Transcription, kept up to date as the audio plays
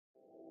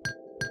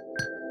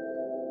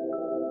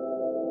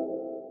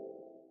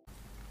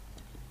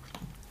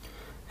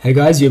Hey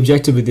guys, the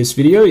objective of this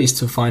video is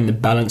to find the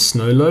balanced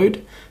snow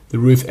load, the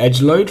roof edge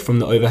load from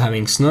the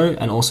overhanging snow,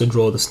 and also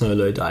draw the snow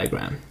load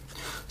diagram.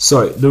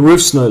 So, the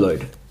roof snow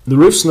load. The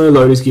roof snow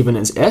load is given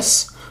as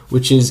S,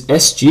 which is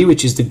SG,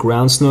 which is the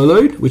ground snow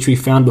load, which we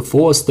found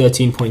before as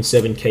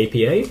 13.7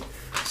 kPa.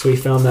 So we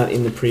found that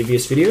in the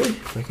previous video,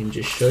 if I can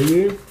just show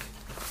you.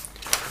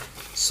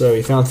 So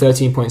we found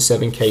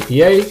 13.7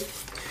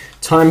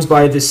 kPa, times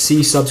by the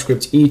C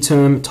subscript E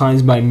term,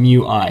 times by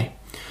mu I.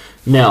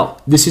 Now,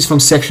 this is from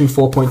section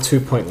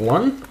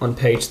 4.2.1 on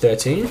page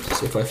 13.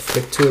 So if I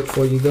flick to it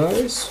for you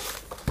guys.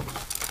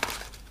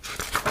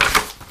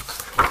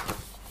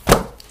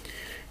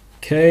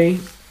 Okay,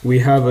 we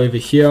have over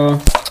here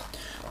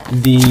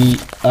the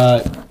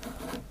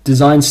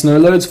design snow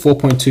loads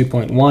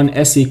 4.2.1,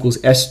 S equals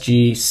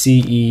SG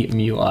CE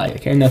mu I,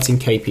 okay, and that's in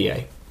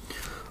kPa.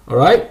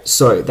 Alright,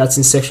 so that's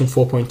in section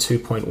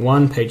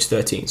 4.2.1, page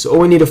 13. So all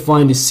we need to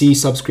find is C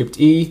subscript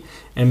E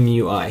and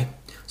mu I.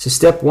 So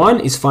step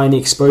 1 is find the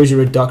exposure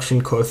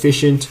reduction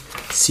coefficient,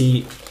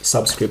 C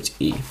subscript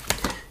E.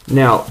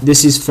 Now,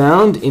 this is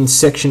found in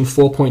section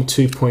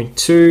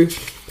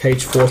 4.2.2,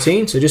 page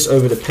 14. So just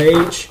over the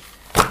page,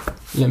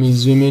 let me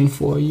zoom in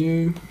for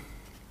you.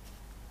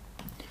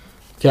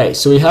 Okay,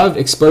 so we have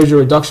exposure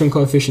reduction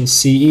coefficient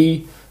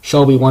CE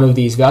shall be one of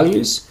these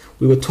values.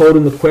 We were told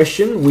in the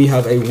question we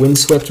have a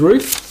windswept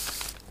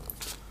roof,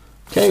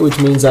 okay, which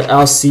means that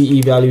our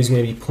CE value is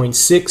going to be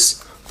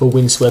 0.6 for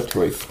windswept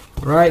roof,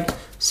 right?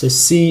 So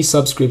C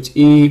subscript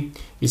E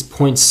is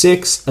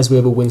 0.6 as we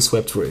have a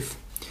windswept roof.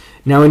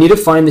 Now we need to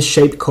find the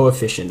shape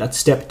coefficient, that's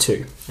step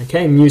 2,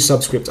 okay, mu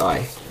subscript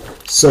I.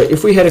 So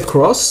if we head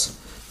across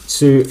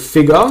to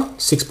figure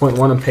 6.1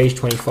 on page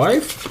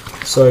 25,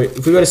 so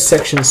if we go to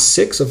section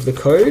 6 of the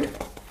code,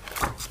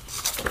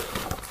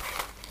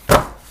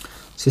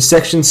 so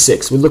section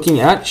 6, we're looking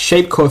at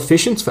shape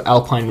coefficients for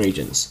alpine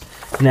regions.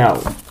 Now,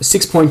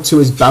 6.2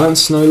 is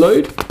balanced snow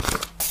load.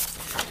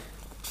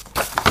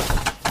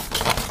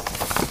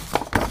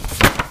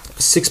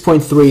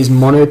 6.3 is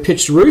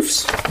mono-pitched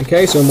roofs.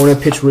 Okay, so a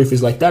mono-pitched roof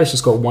is like that, it's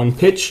just got one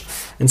pitch.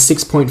 And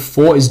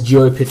 6.4 is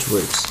geo-pitched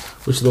roofs,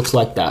 which looks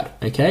like that,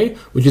 okay?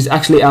 Which is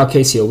actually our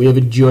case here, we have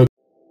a geo